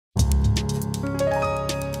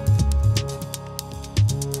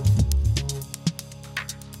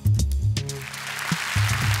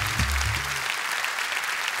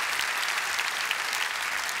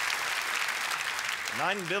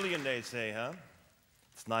9 billion, they say, huh?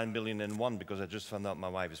 It's 9 billion and one because I just found out my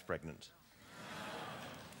wife is pregnant.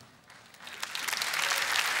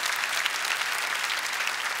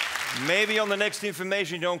 Maybe on the next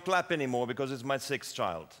information you don't clap anymore because it's my 6th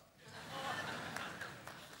child.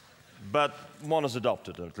 But one is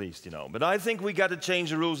adopted, at least, you know. But I think we got to change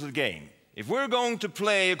the rules of the game. If we're going to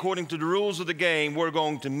play according to the rules of the game, we're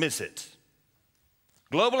going to miss it.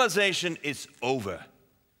 Globalization is over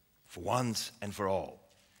for once and for all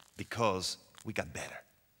because we got better.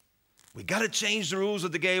 We got to change the rules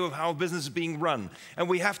of the game of how business is being run. And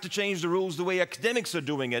we have to change the rules the way academics are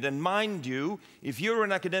doing it. And mind you, if you're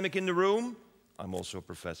an academic in the room, I'm also a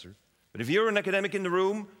professor, but if you're an academic in the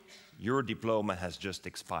room, your diploma has just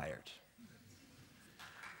expired.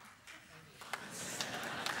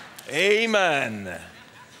 Amen.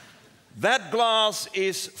 That glass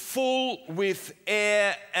is full with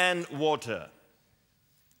air and water.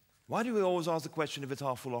 Why do we always ask the question if it's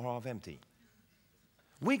half full or half empty?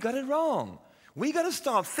 We got it wrong. We got to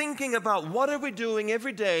start thinking about what are we doing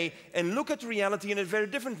every day and look at reality in a very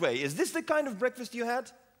different way. Is this the kind of breakfast you had?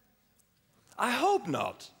 I hope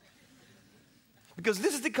not. Because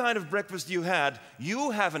this is the kind of breakfast you had.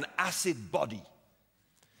 You have an acid body.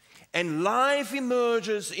 And life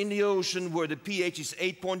emerges in the ocean where the pH is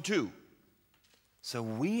 8.2. So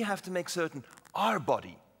we have to make certain our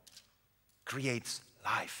body creates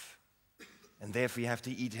life. And therefore you have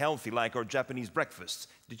to eat healthy, like our Japanese breakfasts.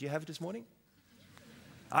 Did you have it this morning?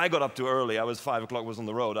 I got up too early. I was 5 o'clock, was on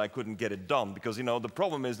the road. I couldn't get it done because, you know, the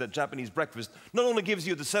problem is that Japanese breakfast not only gives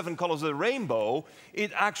you the 7 colors of the rainbow,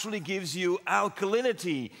 it actually gives you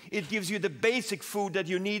alkalinity. It gives you the basic food that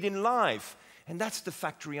you need in life. And that's the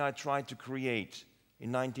factory I tried to create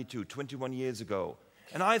in '92, 21 years ago.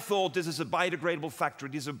 And I thought this is a biodegradable factory,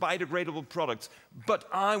 these are biodegradable products, but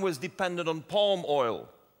I was dependent on palm oil.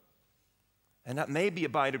 And that may be a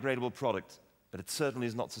biodegradable product, but it certainly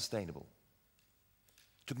is not sustainable.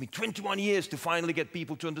 It took me 21 years to finally get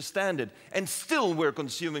people to understand it, and still we're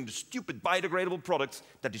consuming the stupid biodegradable products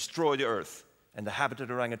that destroy the earth and the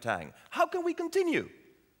habitat orangutan. How can we continue?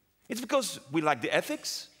 It's because we lack the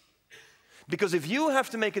ethics. Because if you have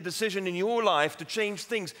to make a decision in your life to change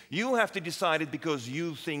things, you have to decide it because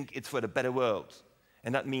you think it's for the better world.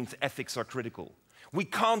 And that means ethics are critical. We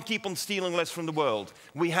can't keep on stealing less from the world.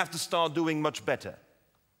 We have to start doing much better.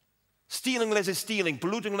 Stealing less is stealing,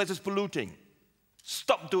 polluting less is polluting.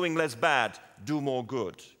 Stop doing less bad, do more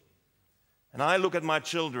good. And I look at my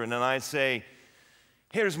children and I say,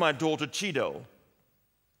 here's my daughter Chido,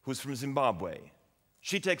 who's from Zimbabwe.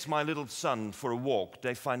 She takes my little son for a walk.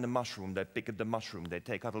 They find a mushroom, they pick up the mushroom, they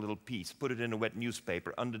take out a little piece, put it in a wet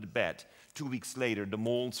newspaper under the bed. 2 weeks later, the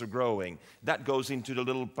molds are growing. That goes into the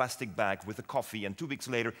little plastic bag with the coffee, and 2 weeks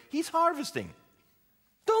later, he's harvesting.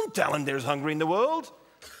 Don't tell him there's hunger in the world.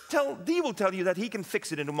 He will tell you that he can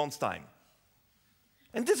fix it in a month's time.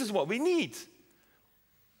 And this is what we need.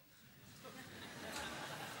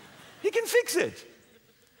 He can fix it.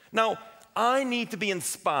 Now, I need to be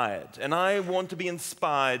inspired, and I want to be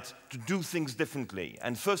inspired to do things differently.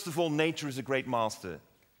 And first of all, nature is a great master.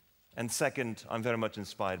 And second, I'm very much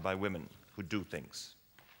inspired by women who do things.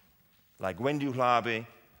 Like Wendy Hlabe,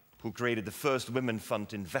 who created the first women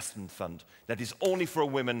fund, investment fund, that is only for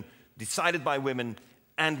women, decided by women,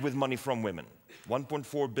 and with money from women.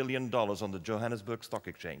 $1.4 billion on the Johannesburg Stock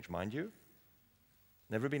Exchange, mind you.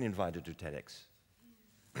 Never been invited to TEDx.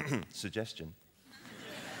 Suggestion.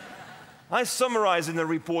 I summarize in a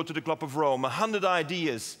report to the Club of Rome 100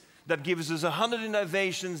 ideas that gives us 100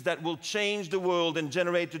 innovations that will change the world and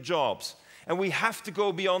generate the jobs. And we have to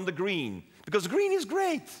go beyond the green, because green is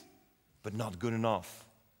great, but not good enough.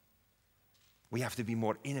 We have to be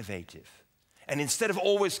more innovative. And instead of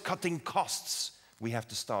always cutting costs, we have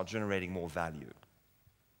to start generating more value.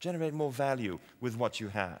 Generate more value with what you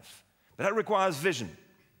have. But that requires vision.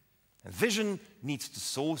 And vision needs to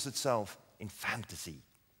source itself in fantasy.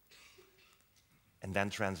 And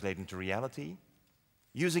then translate into reality,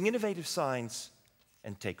 using innovative science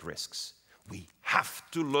and take risks. We have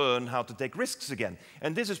to learn how to take risks again.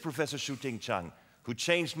 And this is Professor Shu-Ting Chang, who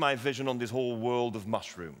changed my vision on this whole world of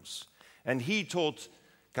mushrooms. And he taught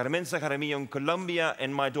Carmen Jaramillo in Colombia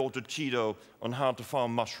and my daughter Chido on how to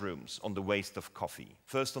farm mushrooms on the waste of coffee,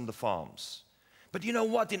 first on the farms. But you know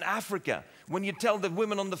what? In Africa, when you tell the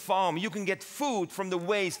women on the farm you can get food from the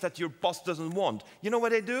waste that your boss doesn't want, you know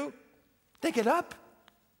what they do? They get up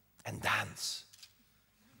and dance.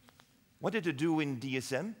 What did they do in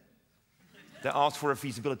DSM? They asked for a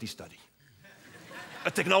feasibility study, a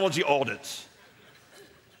technology audit,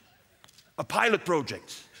 a pilot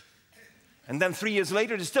project. And then 3 years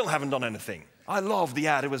later, they still haven't done anything. I love the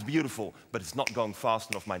ad, it was beautiful, but it's not going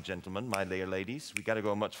fast enough, my gentlemen, my dear ladies. We got to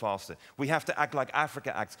go much faster. We have to act like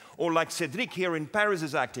Africa acts, or like Cédric here in Paris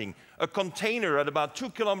is acting. A container at about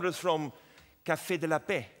 2 kilometers from Café de la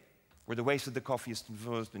Paix, where the waste of the coffee is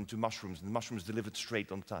converted into mushrooms, and the mushrooms delivered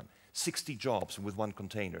straight on time. 60 jobs with one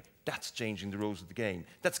container. That's changing the rules of the game.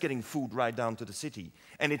 That's getting food right down to the city.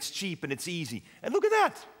 And it's cheap and it's easy. And look at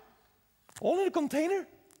that. All in a container?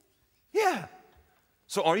 Yeah.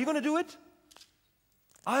 So are you going to do it?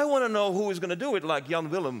 I want to know who is going to do it, like Jan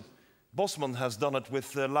Willem Bosman has done it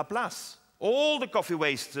with Laplace. All the coffee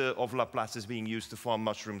waste of Laplace is being used to farm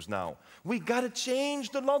mushrooms now. We got to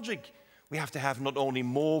change the logic. We have to have not only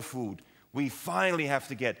more food, we finally have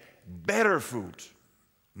to get better food,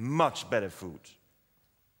 much better food.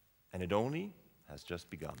 And it only has just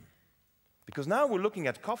begun. Because now we're looking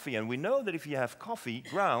at coffee, and we know that if you have coffee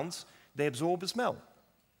grounds, they absorb a smell.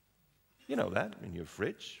 You know that in your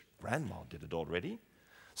fridge. Grandma did it already.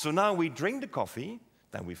 So now we drink the coffee,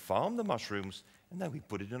 then we farm the mushrooms, and then we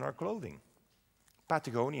put it in our clothing.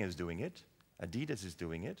 Patagonia is doing it. Adidas is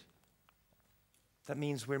doing it. That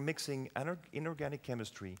means we're mixing inorganic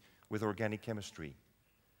chemistry with organic chemistry.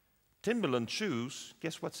 Timberland shoes,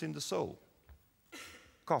 guess what's in the sole?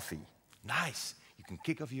 Coffee. Nice. You can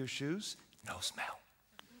kick off your shoes, no smell.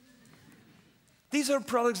 These are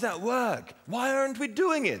products that work. Why aren't we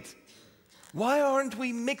doing it? Why aren't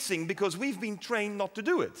we mixing? Because we've been trained not to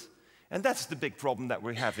do it. And that's the big problem that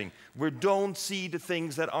we're having. We don't see the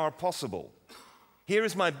things that are possible. Here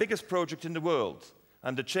is my biggest project in the world.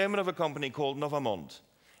 I'm the chairman of a company called Novamont.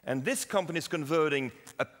 And this company is converting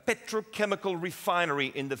a petrochemical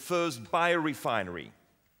refinery in the first biorefinery.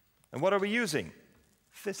 And what are we using?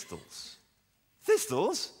 Thistles.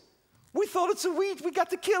 Thistles? We thought it's a weed we got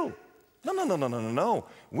to kill. No.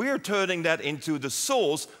 We're turning that into the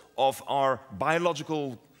source of our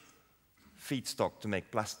biological feedstock to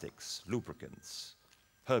make plastics, lubricants,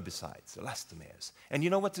 herbicides, elastomers. And you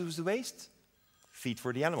know what is the waste? Feed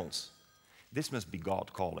for the animals. This must be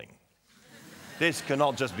God calling. This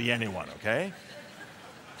cannot just be anyone, okay?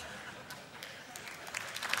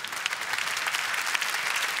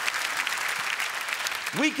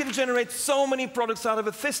 We can generate so many products out of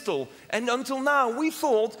a thistle, and until now we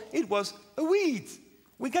thought it was a weed.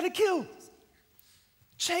 We got to kill.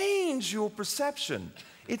 Change your perception.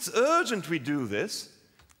 It's urgent we do this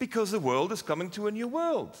because the world is coming to a new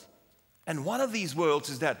world. And one of these worlds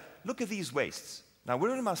is that, look at these wastes. Now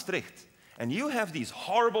we're in Maastricht, and you have these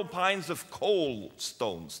horrible piles of coal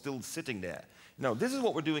stones still sitting there. Now this is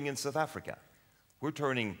what we're doing in South Africa. We're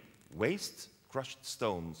turning waste, crushed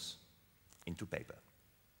stones into paper.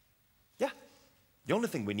 Yeah, the only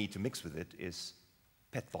thing we need to mix with it is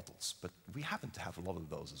PET bottles, but we happen to have a lot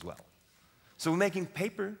of those as well. So we're making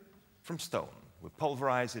paper from stone. We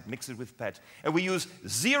pulverize it, mix it with PET, and we use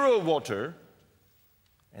 0 water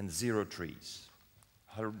and 0 trees.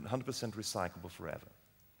 100% recyclable forever.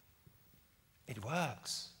 It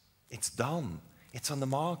works. It's done. It's on the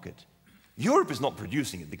market. Europe is not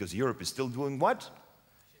producing it because Europe is still doing what?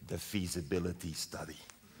 The feasibility study.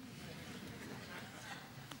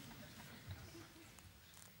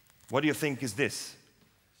 What do you think is this?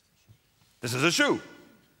 This is a shoe.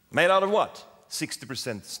 Made out of what?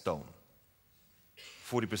 60% stone,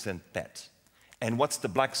 40% PET. And what's the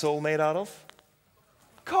black sole made out of?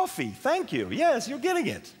 Coffee. Thank you. Yes, you're getting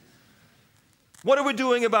it. What are we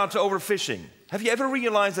doing about overfishing? Have you ever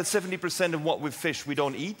realized that 70% of what we fish we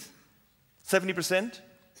don't eat? 70%?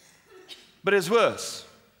 But it's worse,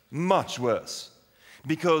 much worse.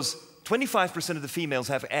 Because 25% of the females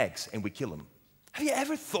have eggs and we kill them. Have you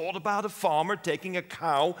ever thought about a farmer taking a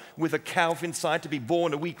cow with a calf inside to be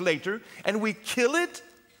born a week later, and we kill it?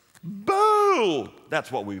 Boo!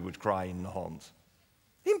 That's what we would cry in Holland.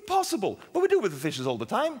 Impossible. But we do with the fishes all the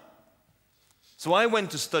time. So I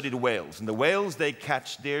went to study the whales, and the whales, they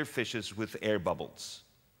catch their fishes with air bubbles.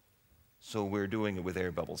 So we're doing it with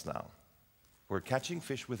air bubbles now. We're catching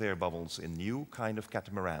fish with air bubbles in new kind of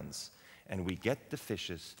catamarans, and we get the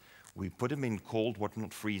fishes. We put them in cold water,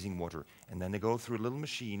 not freezing water, and then they go through a little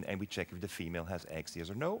machine and we check if the female has eggs, yes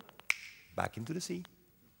or no. Back into the sea.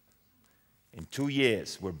 In 2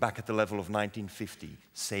 years, we're back at the level of 1950,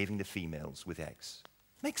 saving the females with eggs.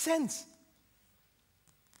 Makes sense.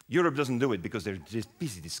 Europe doesn't do it because they're just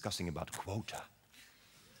busy discussing about quota.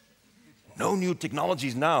 No new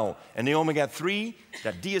technologies now. And the omega-3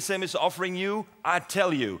 that DSM is offering you, I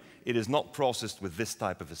tell you, it is not processed with this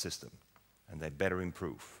type of a system. And they better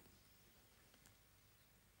improve.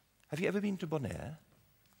 Have you ever been to Bonaire?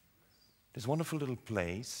 This wonderful little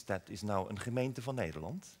place that is now een gemeente van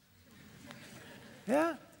Nederland.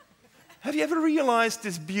 Yeah? Have you ever realized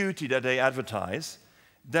this beauty that they advertise,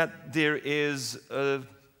 that there is a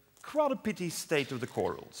rather pity state of the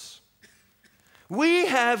corals? We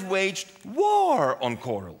have waged war on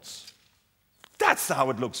corals. That's how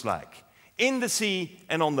it looks like, in the sea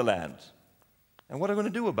and on the land. And what are we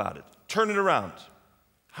going to do about it? Turn it around.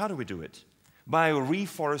 How do we do it? By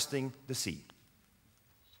reforesting the sea.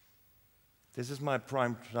 This is my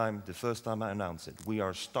prime time, the first time I announce it. We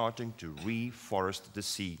are starting to reforest the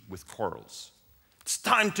sea with corals. It's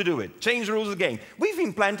time to do it. Change the rules of the game. We've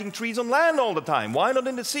been planting trees on land all the time. Why not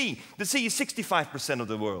in the sea? The sea is 65% of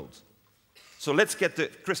the world. So let's get the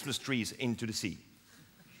Christmas trees into the sea.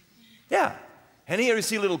 Yeah. And here you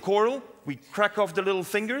see a little coral. We crack off the little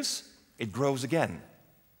fingers. It grows again.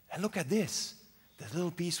 And look at this. The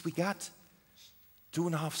little piece we got.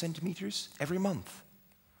 2.5 centimeters every month.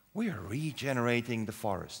 We are regenerating the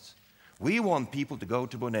forest. We want people to go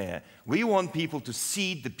to Bonaire. We want people to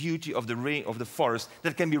see the beauty of the forest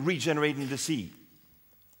that can be regenerated in the sea.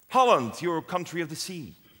 Holland, your country of the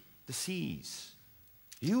sea, the seas.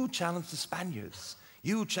 You challenge the Spaniards.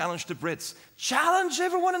 You challenge the Brits. Challenge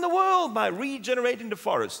everyone in the world by regenerating the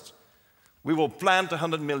forest. We will plant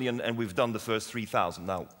 100 million and we've done the first 3,000.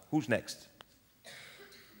 Now, who's next?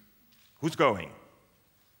 Who's going?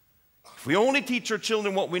 If we only teach our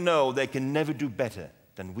children what we know, they can never do better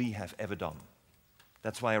than we have ever done.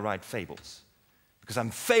 That's why I write fables. Because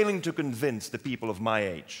I'm failing to convince the people of my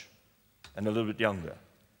age and a little bit younger.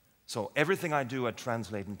 So everything I do, I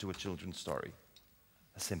translate into a children's story.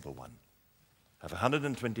 A simple one. I have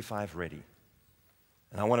 125 ready.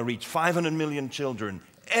 And I want to reach 500 million children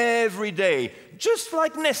every day, just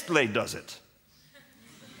like Nestlé does it.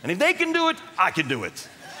 And if they can do it, I can do it.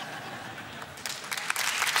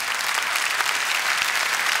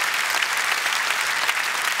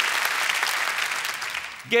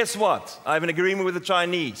 Guess what? I have an agreement with the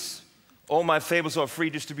Chinese. All my fables are free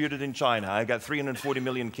distributed in China. I got 340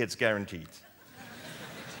 million kids guaranteed.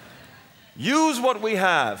 Use what we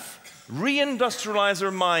have. Reindustrialize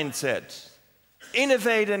our mindset.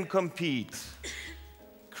 Innovate and compete.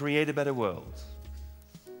 Create a better world.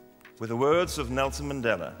 With the words of Nelson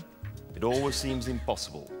Mandela, it always seems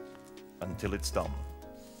impossible until it's done.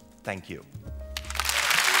 Thank you.